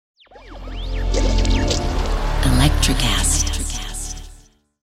Electrocast.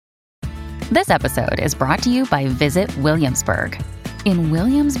 This episode is brought to you by Visit Williamsburg. In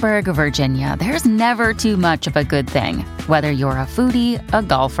Williamsburg, Virginia, there's never too much of a good thing. Whether you're a foodie, a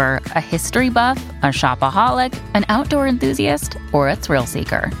golfer, a history buff, a shopaholic, an outdoor enthusiast, or a thrill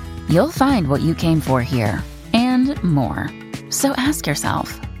seeker, you'll find what you came for here and more. So ask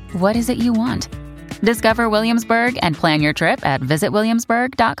yourself, what is it you want? Discover Williamsburg and plan your trip at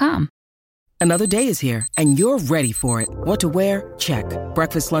visitwilliamsburg.com. Another day is here, and you're ready for it. What to wear? Check.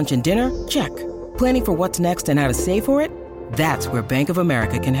 Breakfast, lunch, and dinner? Check. Planning for what's next and how to save for it? That's where Bank of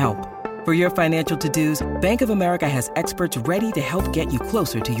America can help. For your financial to-dos, Bank of America has experts ready to help get you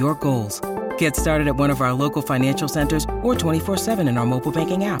closer to your goals. Get started at one of our local financial centers or 24/7 in our mobile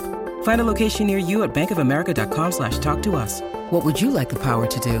banking app. Find a location near you at bankofamerica.com/talktous. What would you like the power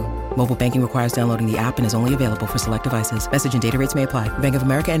to do? Mobile banking requires downloading the app and is only available for select devices. Message and data rates may apply. Bank of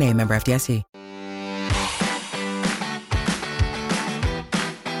America N.A., member FDIC.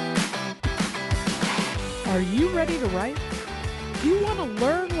 Are you ready to write? Do you want to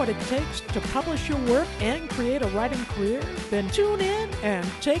learn what it takes to publish your work and create a writing career? Then tune in and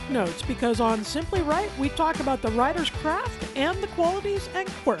take notes, because on Simply Write, we talk about the writer's craft and the qualities and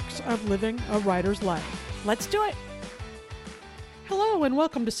quirks of living a writer's life. Let's do it. Hello and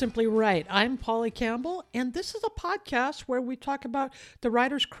welcome to Simply Write. I'm Polly Campbell, and this is a podcast where we talk about the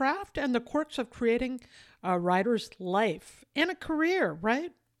writer's craft and the quirks of creating a writer's life and a career,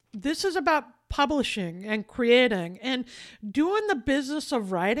 right? This is about publishing and creating and doing the business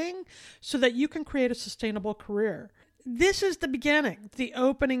of writing so that you can create a sustainable career. This is the beginning, the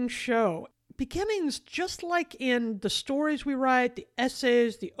opening show. Beginnings, just like in the stories we write, the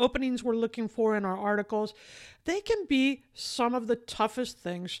essays, the openings we're looking for in our articles, they can be some of the toughest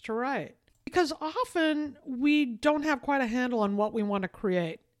things to write. Because often we don't have quite a handle on what we want to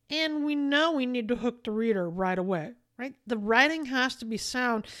create. And we know we need to hook the reader right away. Right? The writing has to be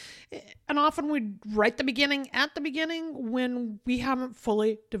sound, and often we write the beginning at the beginning when we haven't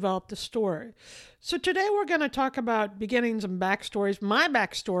fully developed the story. So today we're going to talk about beginnings and backstories, my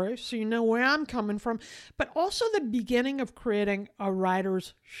backstory, so you know where I'm coming from, but also the beginning of creating a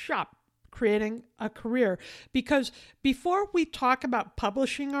writer's shop, creating a career. Because before we talk about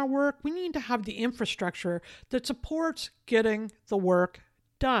publishing our work, we need to have the infrastructure that supports getting the work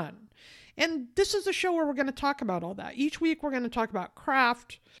done. And this is a show where we're going to talk about all that. Each week, we're going to talk about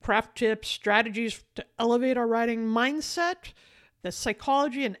craft tips, strategies to elevate our writing mindset, the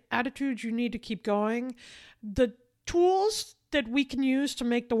psychology and attitudes you need to keep going, the tools that we can use to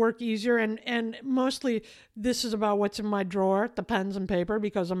make the work easier. And mostly, this is about what's in my drawer, the pens and paper,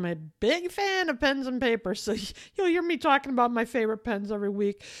 because I'm a big fan of pens and paper. So you'll hear me talking about my favorite pens every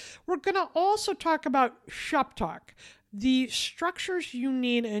week. We're going to also talk about shop talk, the structures you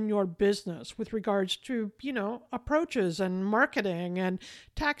need in your business with regards to, approaches and marketing and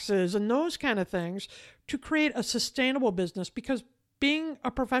taxes and those kind of things to create a sustainable business, because being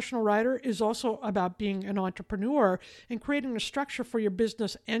a professional writer is also about being an entrepreneur and creating a structure for your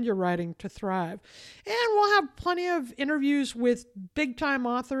business and your writing to thrive. And we'll have plenty of interviews with big-time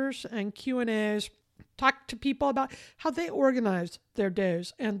authors and Q&As, talk to people about how they organize their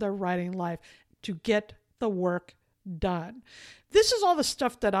days and their writing life to get the work done. This is all the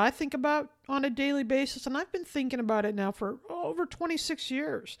stuff that I think about on a daily basis, and I've been thinking about it now for over 26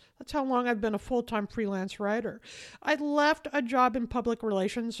 years. That's how long I've been a full-time freelance writer. I left a job in public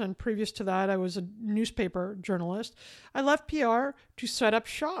relations, and previous to that, I was a newspaper journalist. I left PR to set up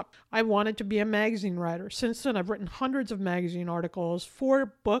shop. I wanted to be a magazine writer. Since then, I've written hundreds of magazine articles,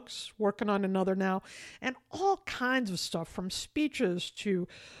 4 books, working on another now, and all kinds of stuff, from speeches to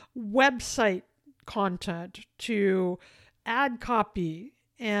website content to ad copy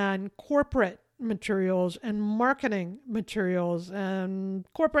and corporate materials and marketing materials and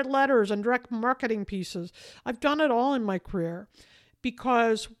corporate letters and direct marketing pieces. I've done it all in my career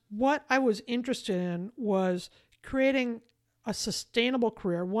because what I was interested in was creating a sustainable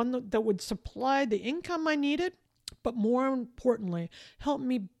career, one that would supply the income I needed, but more importantly, help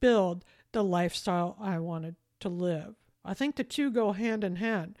me build the lifestyle I wanted to live. I think the two go hand in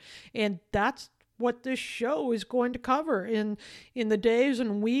hand, and that's what this show is going to cover in the days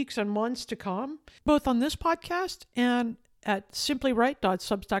and weeks and months to come, both on this podcast and at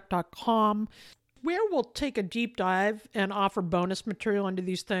simplywrite.substack.com, where we'll take a deep dive and offer bonus material into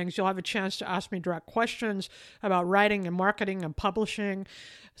these things. You'll have a chance to ask me direct questions about writing and marketing and publishing,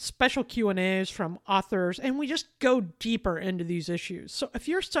 special Q&As from authors, and we just go deeper into these issues. So if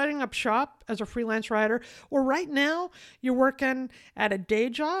you're starting up shop as a freelance writer, or right now you're working at a day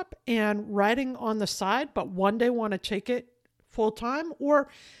job and writing on the side, but one day want to take it full time, or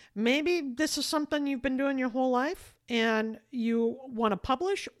maybe this is something you've been doing your whole life and you want to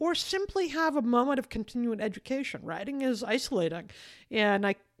publish, or simply have a moment of continuing education. Writing is isolating. And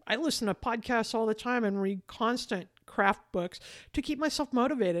I listen to podcasts all the time and read constant craft books to keep myself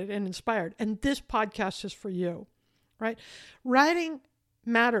motivated and inspired. And this podcast is for you, right? Writing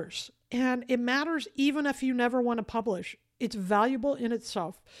matters, and it matters even if you never want to publish. It's valuable in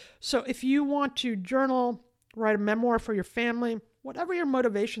itself. So if you want to journal, write a memoir for your family, whatever your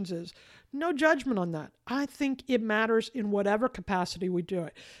motivations is, no judgment on that. I think it matters in whatever capacity we do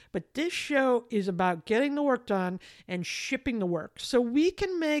it. But this show is about getting the work done and shipping the work so we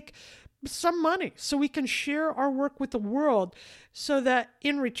can make some money, so we can share our work with the world, so that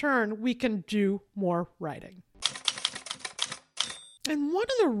in return we can do more writing. And one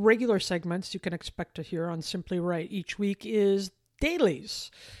of the regular segments you can expect to hear on Simply Write each week is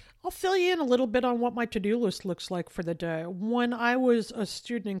dailies. I'll fill you in a little bit on what my to-do list looks like for the day. When I was a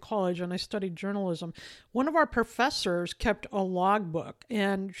student in college and I studied journalism, one of our professors kept a logbook,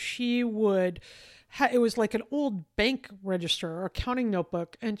 and she would it was like an old bank register or accounting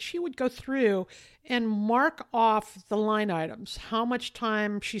notebook, and she would go through and mark off the line items, how much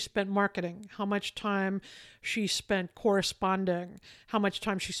time she spent marketing, how much time she spent corresponding, how much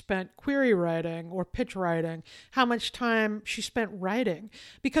time she spent query writing or pitch writing, how much time she spent writing.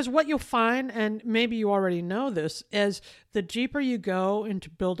 Because what you'll find, and maybe you already know this, is the deeper you go into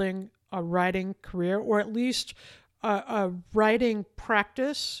building a writing career, or at least a writing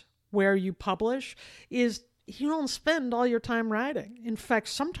practice where you publish, is you don't spend all your time writing. In fact,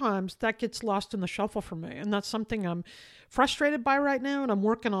 sometimes that gets lost in the shuffle for me. And that's something I'm frustrated by right now. And I'm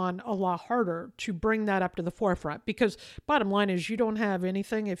working on a lot harder to bring that up to the forefront. Because bottom line is, you don't have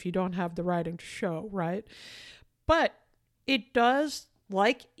anything if you don't have the writing to show, right? But it does,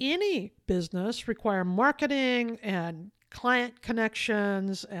 like any business, require marketing and client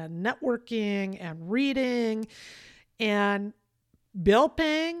connections and networking and reading and bill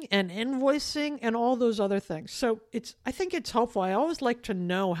paying and invoicing and all those other things. So I think it's helpful. I always like to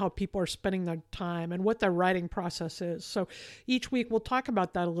know how people are spending their time and what their writing process is. So each week we'll talk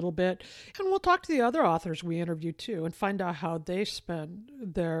about that a little bit, and we'll talk to the other authors we interview too and find out how they spend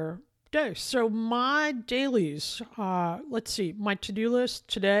their day. So my dailies, let's see, my to-do list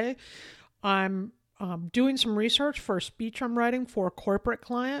today, I'm doing some research for a speech I'm writing for a corporate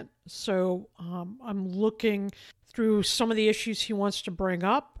client. So I'm looking through some of the issues he wants to bring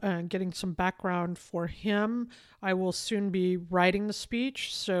up and getting some background for him. I will soon be writing the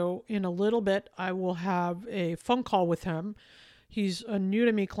speech. So in a little bit, I will have a phone call with him. He's a new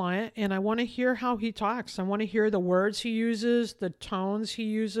to me client, and I want to hear how he talks. I want to hear the words he uses, the tones he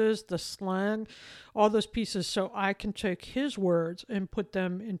uses, the slang, all those pieces, so I can take his words and put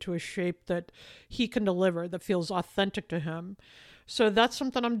them into a shape that he can deliver, that feels authentic to him. So that's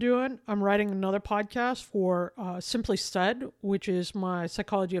something I'm doing. I'm writing another podcast for Simply Said, which is my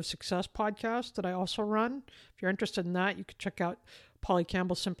Psychology of Success podcast that I also run. If you're interested in that, you can check out Polly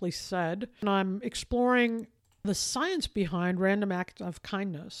Campbell Simply Said. And I'm exploring the science behind random acts of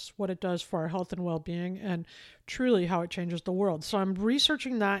kindness, what it does for our health and well-being, and truly how it changes the world. So I'm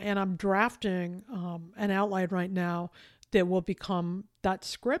researching that, and I'm drafting an outline right now that will become that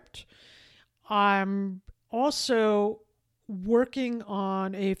script. I'm also working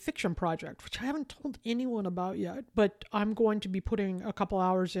on a fiction project, which I haven't told anyone about yet, but I'm going to be putting a couple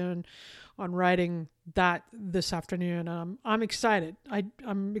hours in on writing that this afternoon. I'm excited.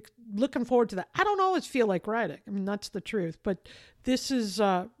 I'm looking forward to that. I don't always feel like writing. I mean, that's the truth, but this is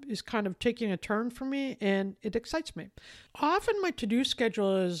kind of taking a turn for me, and it excites me. Often my to-do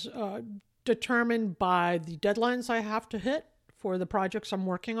schedule is determined by the deadlines I have to hit for the projects I'm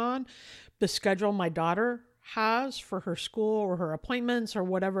working on, the schedule my daughter has for her school or her appointments or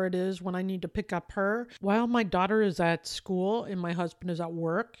whatever it is when I need to pick up her. While my daughter is at school and my husband is at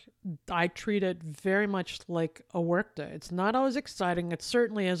work, I treat it very much like a work day. It's not always exciting. It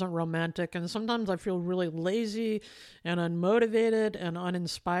certainly isn't romantic. And sometimes I feel really lazy and unmotivated and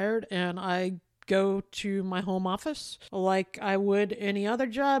uninspired. And I go to my home office like I would any other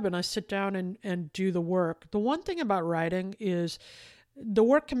job, and I sit down and do the work. The one thing about writing is the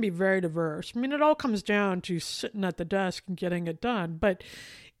work can be very diverse. I mean, it all comes down to sitting at the desk and getting it done. But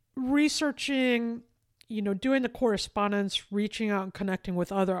researching, doing the correspondence, reaching out and connecting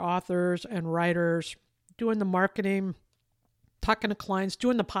with other authors and writers, doing the marketing, talking to clients,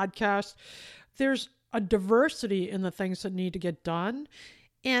 doing the podcast, there's a diversity in the things that need to get done.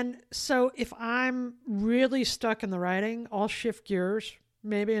 And so if I'm really stuck in the writing, I'll shift gears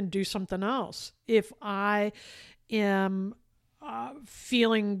maybe and do something else. If I am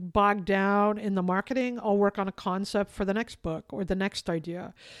feeling bogged down in the marketing, I'll work on a concept for the next book or the next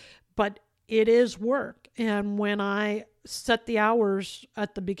idea. But it is work. And when I set the hours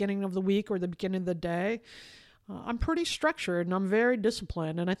at the beginning of the week or the beginning of the day, I'm pretty structured and I'm very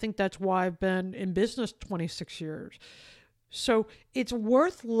disciplined. And I think that's why I've been in business 26 years. So it's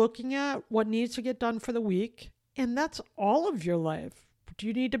worth looking at what needs to get done for the week. And that's all of your life. Do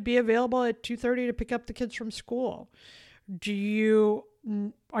you need to be available at 2:30 to pick up the kids from school?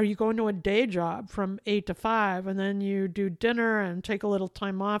 Are you going to a day job from 8 to 5 and then you do dinner and take a little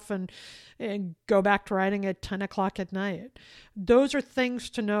time off and go back to writing at 10 o'clock at night? Those are things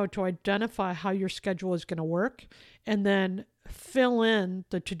to know to identify how your schedule is going to work and then fill in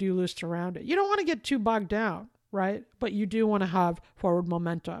the to-do list around it. You don't want to get too bogged down, right? But you do want to have forward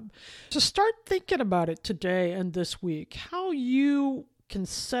momentum. So start thinking about it today and this week, how you can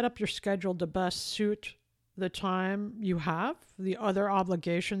set up your schedule to best suit the time you have, the other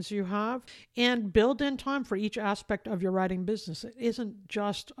obligations you have, and build in time for each aspect of your writing business. It isn't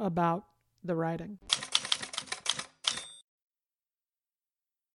just about the writing.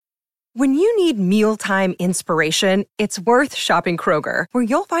 When you need mealtime inspiration, it's worth shopping Kroger, where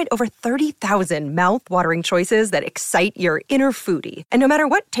you'll find over 30,000 mouth-watering choices that excite your inner foodie. And no matter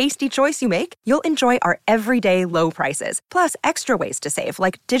what tasty choice you make, you'll enjoy our everyday low prices, plus extra ways to save,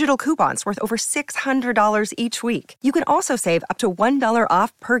 like digital coupons worth over $600 each week. You can also save up to $1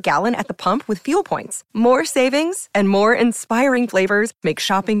 off per gallon at the pump with fuel points. More savings and more inspiring flavors make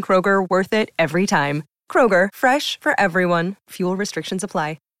shopping Kroger worth it every time. Kroger, fresh for everyone. Fuel restrictions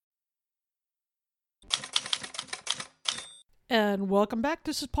apply. And welcome back.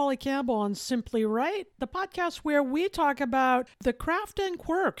 This is Polly Campbell on Simply Write, the podcast where we talk about the craft and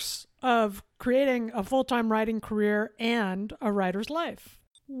quirks of creating a full-time writing career and a writer's life.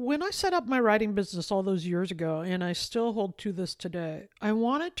 When I set up my writing business all those years ago, and I still hold to this today, I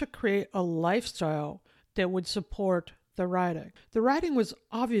wanted to create a lifestyle that would support the writing. The writing was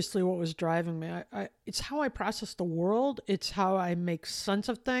obviously what was driving me. It's how I process the world. It's how I make sense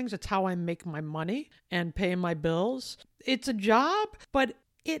of things. It's how I make my money and pay my bills. It's a job, but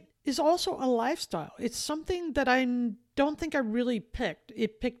it is also a lifestyle. It's something that I don't think I really picked.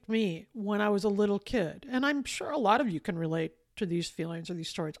 It picked me when I was a little kid. And I'm sure a lot of you can relate to these feelings or these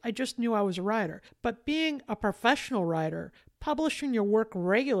stories. I just knew I was a writer. But being a professional writer, publishing your work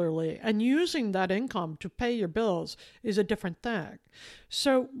regularly and using that income to pay your bills is a different thing.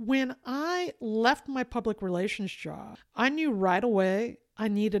 So when I left my public relations job, I knew right away I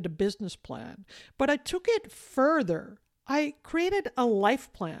needed a business plan, but I took it further. I created a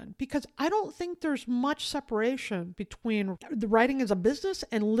life plan because I don't think there's much separation between the writing as a business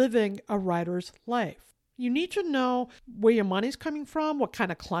and living a writer's life. You need to know where your money's coming from, what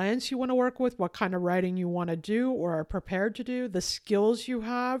kind of clients you want to work with, what kind of writing you want to do or are prepared to do, the skills you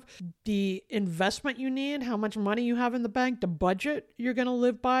have, the investment you need, how much money you have in the bank, the budget you're going to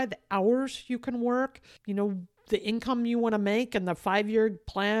live by, the hours you can work, the income you want to make and the 5-year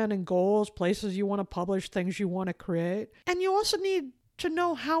plan and goals, places you want to publish, things you want to create. And you also need to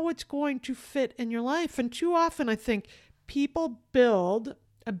know how it's going to fit in your life. And too often, I think people build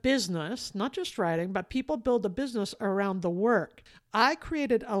a business, not just writing, but people build a business around the work. I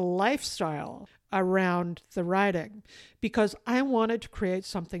created a lifestyle around the writing because I wanted to create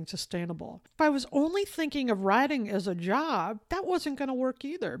something sustainable. If I was only thinking of writing as a job, that wasn't going to work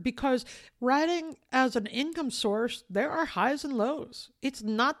either, because writing as an income source, there are highs and lows. It's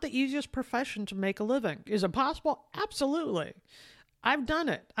not the easiest profession to make a living. Is it possible? Absolutely. I've done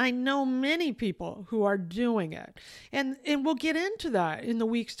it. I know many people who are doing it. And we'll get into that in the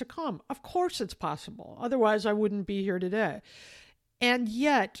weeks to come. Of course it's possible. Otherwise, I wouldn't be here today. And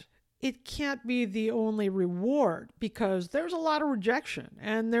yet, it can't be the only reward because there's a lot of rejection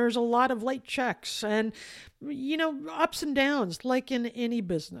and there's a lot of late checks and, ups and downs like in any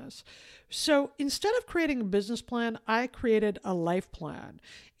business. So instead of creating a business plan, I created a life plan.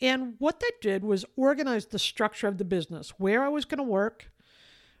 And what that did was organize the structure of the business, where I was going to work,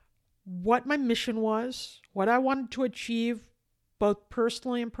 what my mission was, what I wanted to achieve, both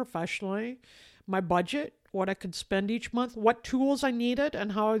personally and professionally, my budget, what I could spend each month, what tools I needed,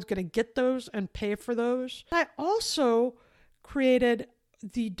 and how I was going to get those and pay for those. I also created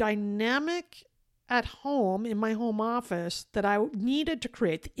the dynamic at home in my home office that I needed to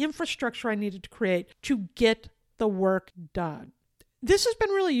create, the infrastructure I needed to create to get the work done. This has been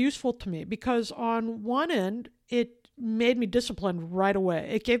really useful to me because on one end, it made me disciplined right away.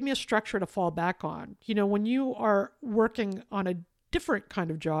 It gave me a structure to fall back on. When you are working on a different kind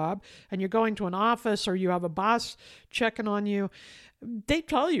of job and you're going to an office or you have a boss checking on you, they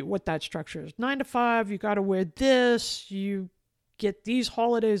tell you what that structure is. 9 to 5, you got to wear this, you get these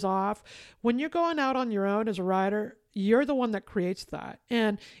holidays off. When you're going out on your own as a writer, you're the one that creates that.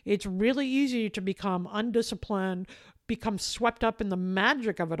 And it's really easy to become undisciplined, become swept up in the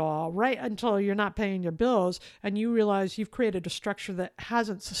magic of it all, right until you're not paying your bills and you realize you've created a structure that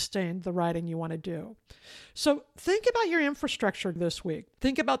hasn't sustained the writing you want to do. So think about your infrastructure this week.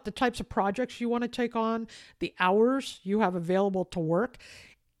 Think about the types of projects you want to take on, the hours you have available to work,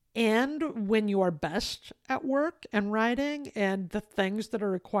 and when you are best at work and writing, and the things that are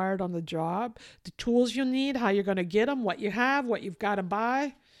required on the job, the tools you need, how you're going to get them, what you have, what you've got to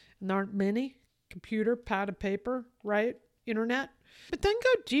buy, and there aren't many. Computer, pad of paper, right? Internet. But then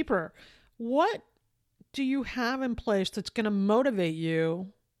go deeper. What do you have in place that's going to motivate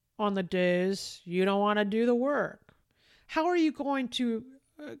you on the days you don't want to do the work? How are you going to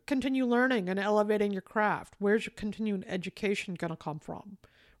continue learning and elevating your craft? Where's your continuing education going to come from?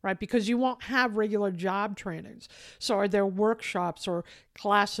 Right? Because you won't have regular job trainings. So are there workshops or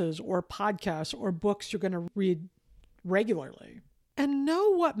classes or podcasts or books you're going to read regularly? And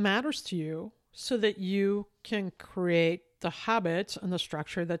know what matters to you so that you can create the habits and the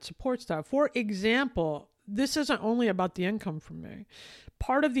structure that supports that. For example, this isn't only about the income for me.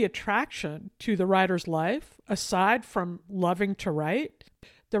 Part of the attraction to the writer's life, aside from loving to write,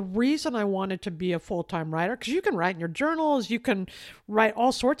 the reason I wanted to be a full-time writer, because you can write in your journals, you can write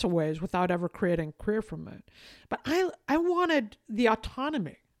all sorts of ways without ever creating a career from it. But I wanted the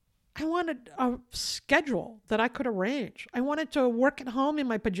autonomy. I wanted a schedule that I could arrange. I wanted to work at home in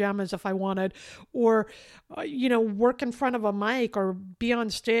my pajamas if I wanted, or, work in front of a mic or be on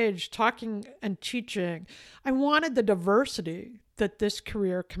stage talking and teaching. I wanted the diversity that this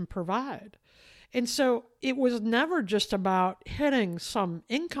career can provide. And so it was never just about hitting some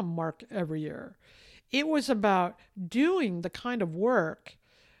income mark every year. It was about doing the kind of work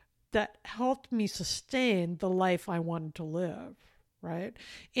that helped me sustain the life I wanted to live, right?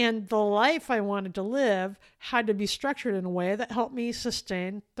 And the life I wanted to live had to be structured in a way that helped me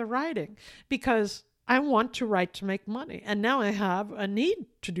sustain the writing, because I want to write to make money. And now I have a need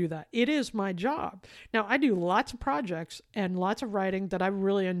to do that. It is my job. Now, I do lots of projects and lots of writing that I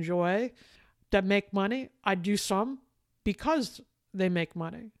really enjoy that make money. I do some because they make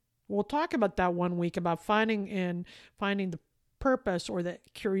money. We'll talk about that one week, about finding the purpose or the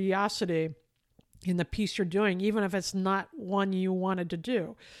curiosity in the piece you're doing, even if it's not one you wanted to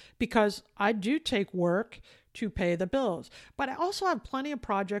do. Because I do take work to pay the bills. But I also have plenty of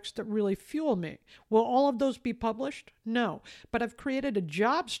projects that really fuel me. Will all of those be published? No. But I've created a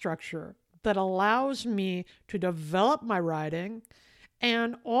job structure that allows me to develop my writing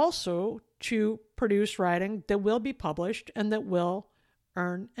and also to produce writing that will be published and that will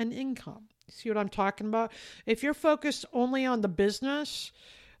earn an income. See what I'm talking about? If you're focused only on the business,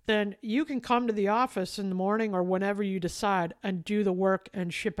 then you can come to the office in the morning or whenever you decide and do the work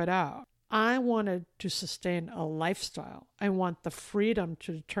and ship it out. I wanted to sustain a lifestyle. I want the freedom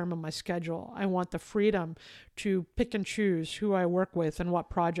to determine my schedule. I want the freedom to pick and choose who I work with and what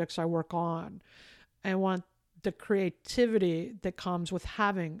projects I work on. I want the creativity that comes with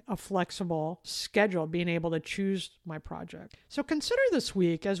having a flexible schedule, being able to choose my project. So consider this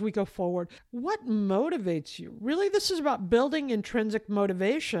week as we go forward, what motivates you? Really, this is about building intrinsic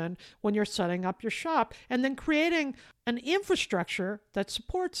motivation when you're setting up your shop and then creating an infrastructure that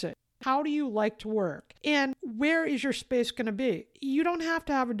supports it. How do you like to work? And where is your space going to be? You don't have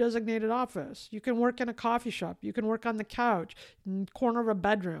to have a designated office. You can work in a coffee shop. You can work on the couch, in the corner of a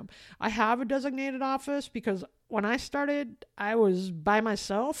bedroom. I have a designated office because when I started, I was by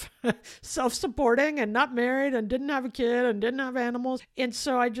myself, self-supporting and not married and didn't have a kid and didn't have animals. And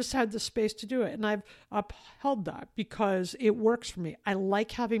so I just had the space to do it. And I've upheld that because it works for me. I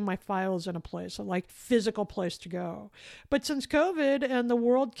like having my files in a place. I like physical place to go. But since COVID and the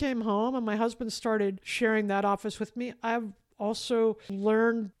world came home and my husband started sharing that office with me, I've also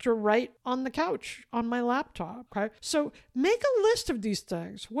learned to write on the couch on my laptop. Okay? So make a list of these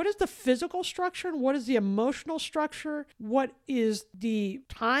things. What is the physical structure and what is the emotional structure? What is the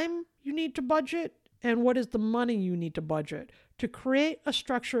time you need to budget? And what is the money you need to budget to create a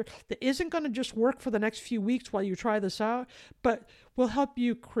structure that isn't going to just work for the next few weeks while you try this out, but will help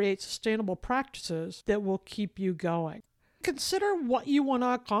you create sustainable practices that will keep you going. Consider what you want to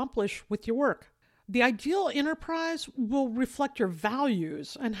accomplish with your work. The ideal enterprise will reflect your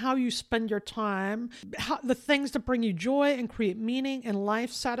values and how you spend your time, the things that bring you joy and create meaning and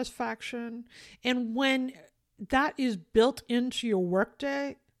life satisfaction. And when that is built into your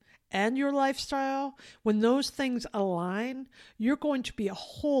workday and your lifestyle, when those things align, you're going to be a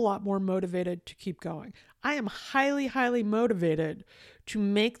whole lot more motivated to keep going. I am highly, highly motivated to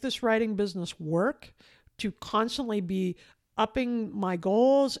make this writing business work, to constantly be upping my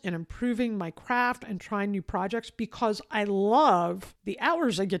goals and improving my craft and trying new projects because I love the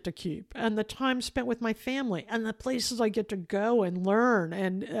hours I get to keep and the time spent with my family and the places I get to go and learn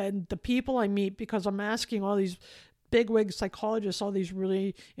and the people I meet because I'm asking all these bigwig psychologists all these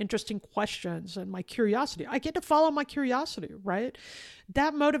really interesting questions and my curiosity. I get to follow my curiosity, right?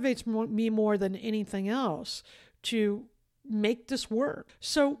 That motivates me more than anything else to make this work.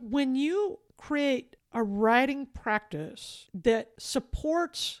 So when you create a writing practice that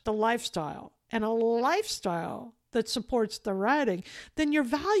supports the lifestyle and a lifestyle that supports the writing, then your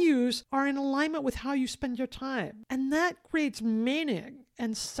values are in alignment with how you spend your time. And that creates meaning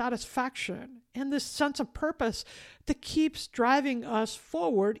and satisfaction and this sense of purpose that keeps driving us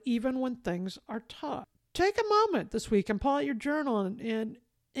forward even when things are tough. Take a moment this week and pull out your journal and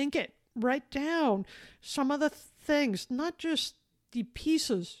ink it. Write down some of the things, not just the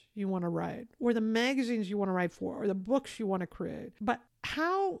pieces you want to write or the magazines you want to write for or the books you want to create, but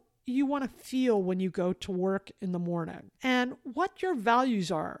how you want to feel when you go to work in the morning and what your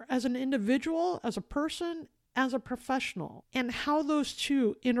values are as an individual, as a person, as a professional, and how those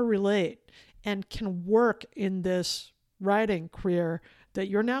two interrelate and can work in this writing career that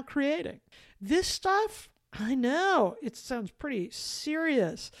you're now creating. This stuff, I know it sounds pretty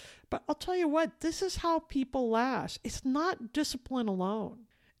serious, but I'll tell you what, this is how people last. It's not discipline alone.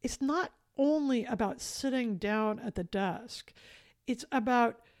 It's not only about sitting down at the desk. It's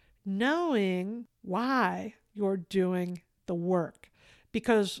about knowing why you're doing the work.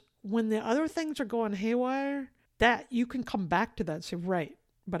 Because when the other things are going haywire, that you can come back to that and say, right,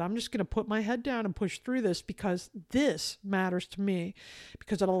 but I'm just going to put my head down and push through this because this matters to me,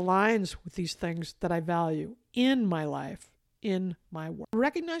 because it aligns with these things that I value in my life, in my work.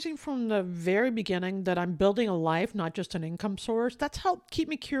 Recognizing from the very beginning that I'm building a life, not just an income source, that's helped keep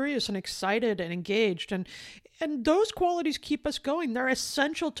me curious and excited and engaged. And those qualities keep us going. They're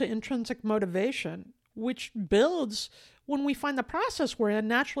essential to intrinsic motivation, which builds when we find the process we're in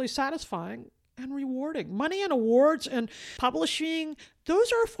naturally satisfying and rewarding. Money and awards and publishing,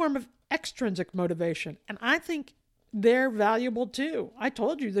 those are a form of extrinsic motivation. And I think they're valuable too. I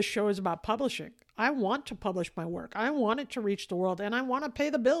told you this show is about publishing. I want to publish my work. I want it to reach the world, and I want to pay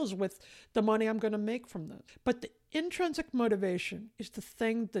the bills with the money I'm going to make from this. But the intrinsic motivation is the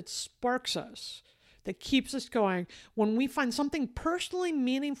thing that sparks us, that keeps us going when we find something personally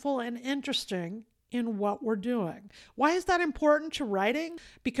meaningful and interesting in what we're doing. Why is that important to writing?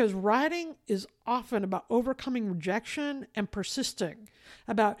 Because writing is often about overcoming rejection and persisting,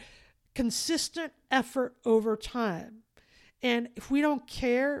 about consistent effort over time. And if we don't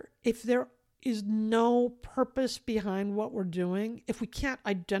care, if there is no purpose behind what we're doing, if we can't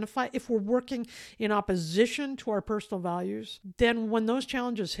identify, if we're working in opposition to our personal values, then when those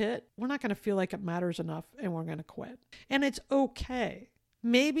challenges hit, we're not going to feel like it matters enough and we're going to quit. And it's okay.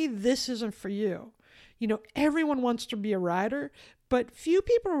 Maybe this isn't for you. You know, everyone wants to be a writer, but few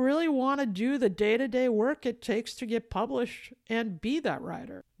people really want to do the day-to-day work it takes to get published and be that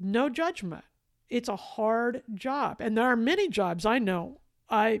writer. No judgment. It's a hard job. And there are many jobs I know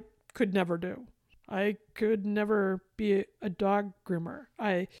I could never do. I could never be a dog groomer.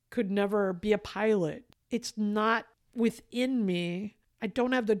 I could never be a pilot. It's not within me. I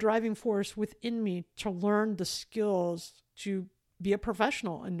don't have the driving force within me to learn the skills to be a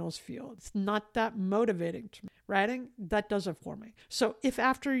professional in those fields. It's not that motivating to me. Writing, that does it for me. So if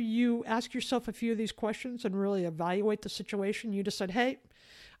after you ask yourself a few of these questions and really evaluate the situation, you decide, hey,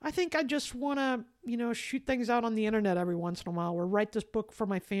 I think I just want to, shoot things out on the internet every once in a while or write this book for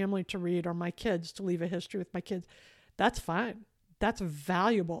my family to read or my kids to leave a history with my kids. That's fine. That's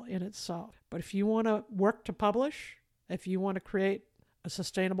valuable in itself. But if you want to work to publish, if you want to create a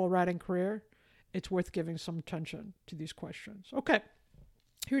sustainable writing career, it's worth giving some attention to these questions. Okay,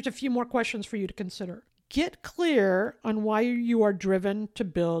 here's a few more questions for you to consider. Get clear on why you are driven to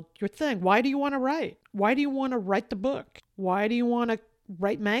build your thing. Why do you want to write? Why do you want to write the book? Why do you want to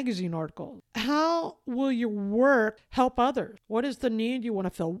write magazine articles? How will your work help others? What is the need you want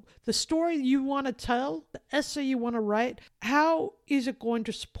to fill? The story you want to tell, the essay you want to write, how is it going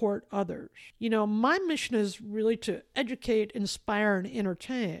to support others? My mission is really to educate, inspire, and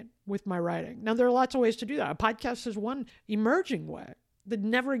entertain with my writing. Now, there are lots of ways to do that. A podcast is one emerging way that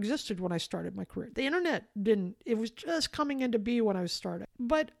never existed when I started my career. The internet didn't. It was just coming into being when I was starting.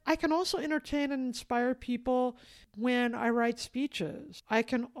 But I can also entertain and inspire people when I write speeches. I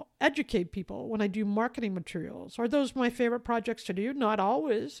can educate people when I do marketing materials. Are those my favorite projects to do? Not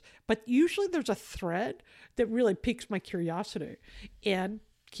always. But usually there's a thread that really piques my curiosity and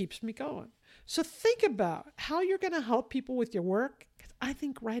keeps me going. So think about how you're going to help people with your work. I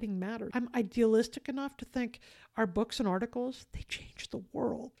think writing matters. I'm idealistic enough to think our books and articles, they change the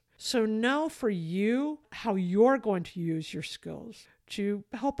world. So know for you how you're going to use your skills to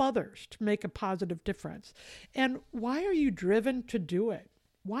help others, to make a positive difference. And why are you driven to do it?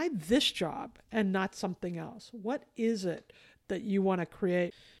 Why this job and not something else? What is it that you want to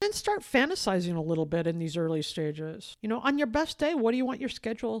create? And start fantasizing a little bit in these early stages. On your best day, what do you want your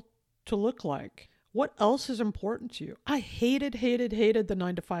schedule to look like? What else is important to you? I hated the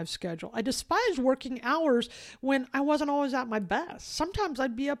 9-to-5 schedule. I despised working hours when I wasn't always at my best. Sometimes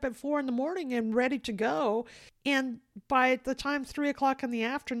I'd be up at 4 a.m. and ready to go. And by the time 3 o'clock in the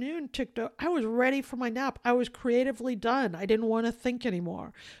afternoon ticked up, I was ready for my nap. I was creatively done. I didn't want to think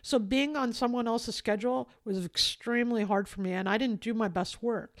anymore. So being on someone else's schedule was extremely hard for me, and I didn't do my best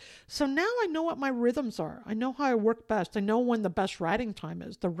work. So now I know what my rhythms are. I know how I work best. I know when the best writing time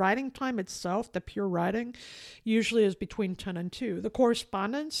is. The writing time itself, the pure writing, usually is between 10 and 2. The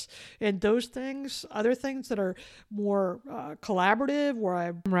correspondence and those things, other things that are more collaborative, where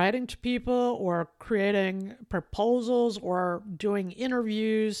I'm writing to people or creating proposals or doing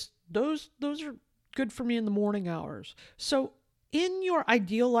interviews, those are good for me in the morning hours. So in your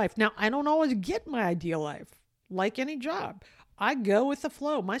ideal life, now I don't always get my ideal life, like any job. I go with the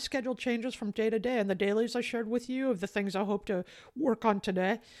flow. My schedule changes from day to day, and the dailies I shared with you of the things I hope to work on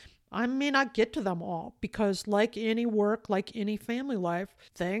today, I may not get to them all because like any work, like any family life,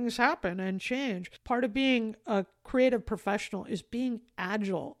 things happen and change. Part of being a creative professional is being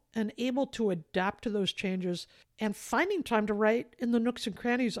agile and able to adapt to those changes and finding time to write in the nooks and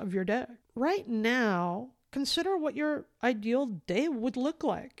crannies of your day. Right now, consider what your ideal day would look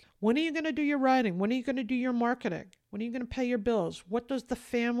like. When are you going to do your writing? When are you going to do your marketing? When are you going to pay your bills? What does the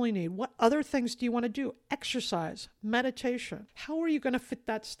family need? What other things do you want to do? Exercise, meditation. How are you going to fit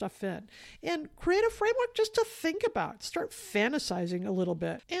that stuff in? And create a framework just to think about. Start fantasizing a little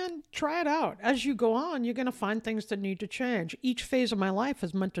bit and try it out. As you go on, you're going to find things that need to change. Each phase of my life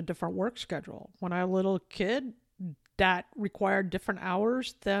has meant a different work schedule. When I was a little kid, that required different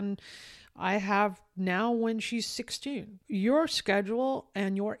hours than I have now when she's 16. Your schedule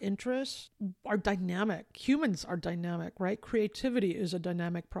and your interests are dynamic. Humans are dynamic, right? Creativity is a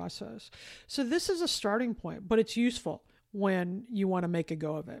dynamic process. So this is a starting point, but it's useful when you want to make a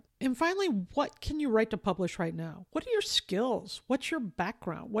go of it. And finally, what can you write to publish right now? What are your skills? What's your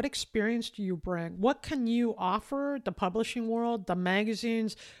background? What experience do you bring? What can you offer the publishing world, the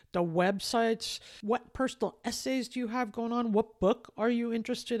magazines, the websites? What personal essays do you have going on? What book are you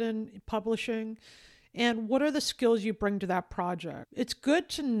interested in publishing? And what are the skills you bring to that project? It's good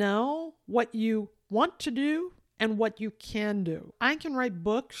to know what you want to do and what you can do. I can write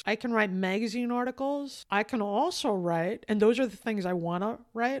books. I can write magazine articles. I can also write, and those are the things I want to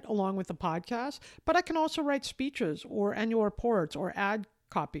write along with the podcast, but I can also write speeches or annual reports or ad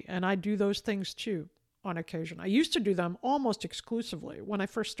copy, and I do those things too on occasion. I used to do them almost exclusively. When I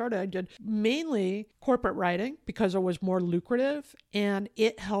first started, I did mainly corporate writing because it was more lucrative, and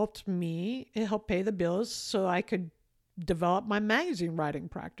it helped pay the bills so I could develop my magazine writing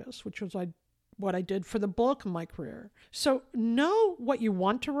practice, which was what I did for the bulk of my career. So know what you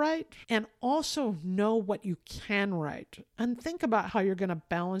want to write and also know what you can write, and think about how you're going to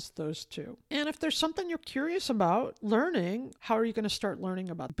balance those two. And if there's something you're curious about learning, how are you going to start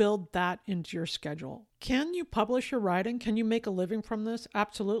learning about it? Build that into your schedule. Can you publish your writing? Can you make a living from this?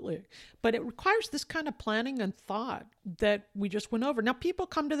 Absolutely. But it requires this kind of planning and thought that we just went over. Now, people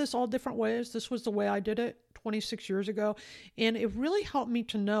come to this all different ways. This was the way I did it 26 years ago. And it really helped me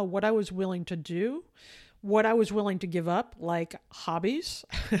to know what I was willing to do, what I was willing to give up, like hobbies,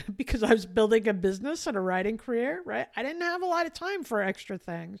 because I was building a business and a writing career, right? I didn't have a lot of time for extra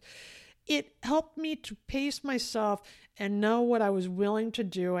things. It helped me to pace myself and know what I was willing to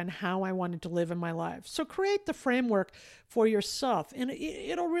do and how I wanted to live in my life. So create the framework for yourself, and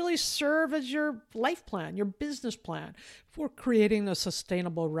it'll really serve as your life plan, your business plan for creating a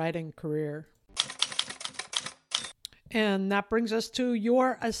sustainable writing career. And that brings us to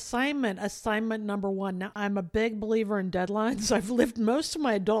your assignment number 1. Now, I'm a big believer in deadlines. I've lived most of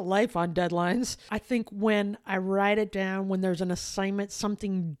my adult life on deadlines. I think when I write it down, when there's an assignment,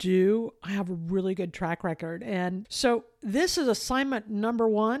 something due, I have a really good track record. And so this is assignment number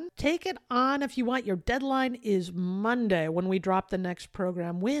 1. Take it on if you want. Your deadline is Monday when we drop the next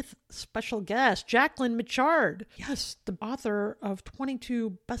program with special guest, Jacqueline Michard. Yes, the author of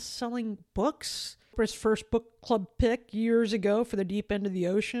 22 best-selling books. His first book club pick years ago for The Deep End of the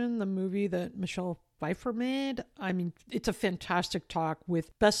Ocean, the movie that Michelle Pfeiffer made. I mean, it's a fantastic talk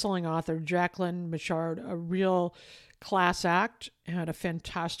with best-selling author Jacqueline Michard, a real class act and a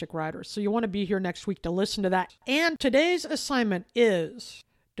fantastic writer. So you want to be here next week to listen to that. And today's assignment is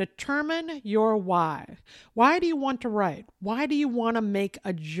determine your why. Why do you want to write? Why do you want to make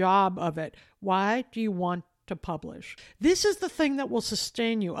a job of it? Why do you want to publish? This is the thing that will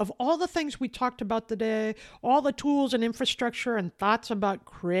sustain you. Of all the things we talked about today, all the tools and infrastructure and thoughts about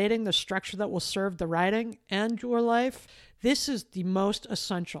creating the structure that will serve the writing and your life, this is the most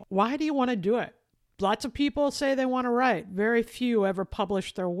essential. Why do you want to do it? Lots of people say they want to write. Very few ever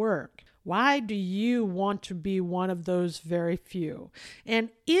publish their work. Why do you want to be one of those very few? And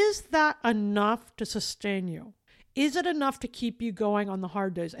is that enough to sustain you? Is it enough to keep you going on the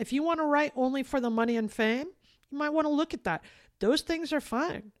hard days? If you want to write only for the money and fame, you might want to look at that. Those things are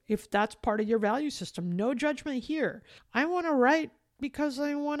fine if that's part of your value system. No judgment here. I want to write because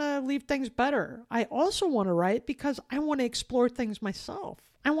I want to leave things better. I also want to write because I want to explore things myself.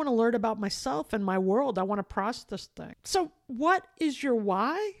 I want to learn about myself and my world. I want to process things. So what is your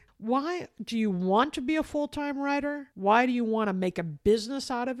why? Why do you want to be a full-time writer? Why do you want to make a business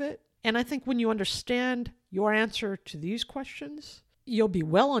out of it? And I think when you understand your answer to these questions, you'll be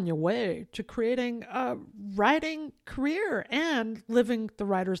well on your way to creating a writing career and living the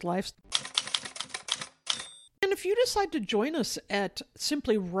writer's life. And if you decide to join us at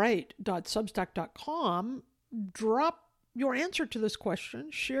simplywrite.substack.com, drop your answer to this question,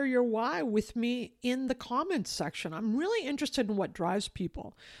 share your why with me in the comments section. I'm really interested in what drives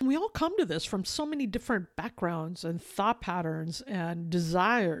people. We all come to this from so many different backgrounds and thought patterns and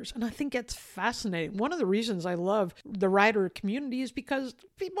desires, and I think it's fascinating. One of the reasons I love the writer community is because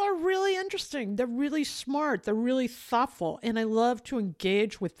people are really interesting. They're really smart. They're really thoughtful, and I love to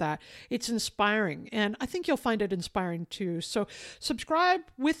engage with that. It's inspiring, and I think you'll find it inspiring too. So subscribe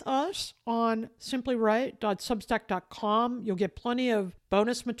with us on simplywrite.substack.com. You'll get plenty of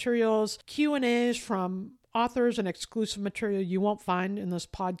bonus materials, Q&As from authors, and exclusive material you won't find in this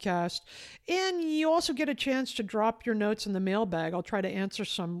podcast. And you also get a chance to drop your notes in the mailbag. I'll try to answer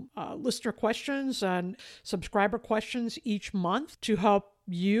some listener questions and subscriber questions each month to help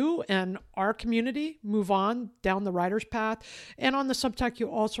you and our community move on down the writer's path. And on the Substack,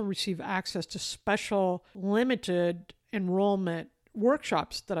 you'll also receive access to special limited enrollment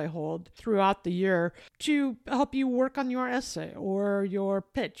workshops that I hold throughout the year to help you work on your essay or your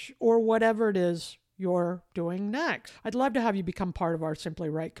pitch or whatever it is you're doing next. I'd love to have you become part of our Simply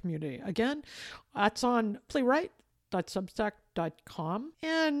Write community. Again, that's on simplywrite.substack.com,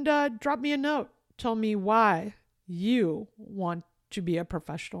 and drop me a note. Tell me why you want to be a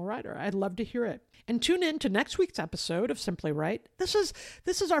professional writer. I'd love to hear it. And tune in to next week's episode of Simply Write. This is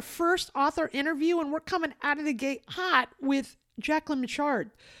our first author interview, and we're coming out of the gate hot with Jacqueline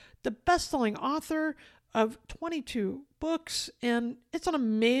Michard, the best-selling author of 22 books, and it's an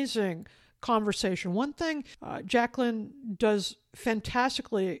amazing conversation. One thing Jacqueline does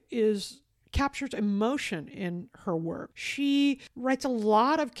fantastically is captures emotion in her work. She writes a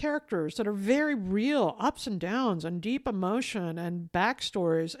lot of characters that are very real, ups and downs and deep emotion and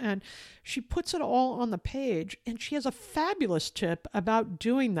backstories, and she puts it all on the page, and she has a fabulous tip about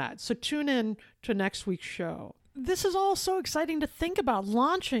doing that. So tune in to next week's show. This is all so exciting to think about,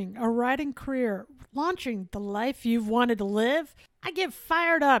 launching a writing career, launching the life you've wanted to live. I get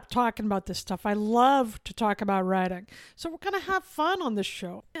fired up talking about this stuff. I love to talk about writing. So we're going to have fun on this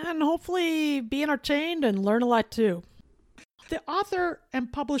show and hopefully be entertained and learn a lot too. The author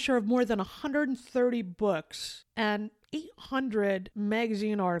and publisher of more than 130 books and 800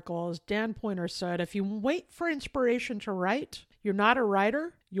 magazine articles, Dan Poynter said, if you wait for inspiration to write, you're not a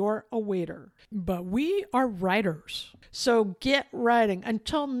writer, you're a waiter. But we are writers. So get writing.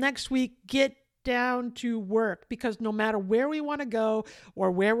 Until next week, get down to work, because no matter where we want to go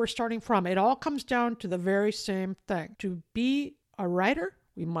or where we're starting from, it all comes down to the very same thing. To be a writer,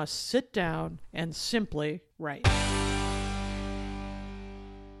 we must sit down and simply write.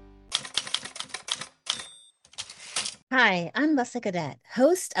 Hi, I'm Leslie Godet,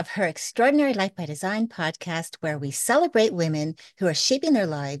 host of Her Extraordinary Life by Design podcast, where we celebrate women who are shaping their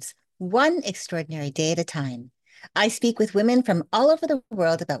lives one extraordinary day at a time. I speak with women from all over the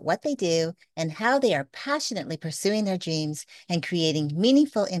world about what they do and how they are passionately pursuing their dreams and creating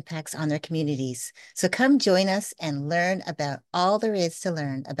meaningful impacts on their communities. So come join us and learn about all there is to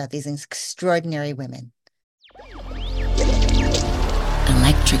learn about these extraordinary women.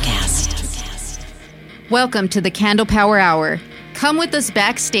 Electricast. Welcome to the Candle Power Hour, Come with us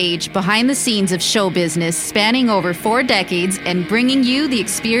backstage, behind the scenes of show business, spanning over 4 decades and bringing you the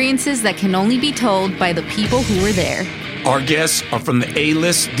experiences that can only be told by the people who were there. Our guests are from the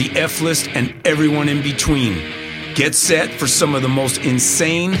A-list, the F-list, and everyone in between. Get set for some of the most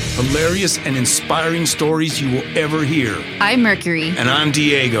insane, hilarious, and inspiring stories you will ever hear. I'm Mercury. And I'm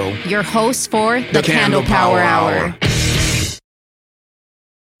Diego. Your host for the Candle Power Hour.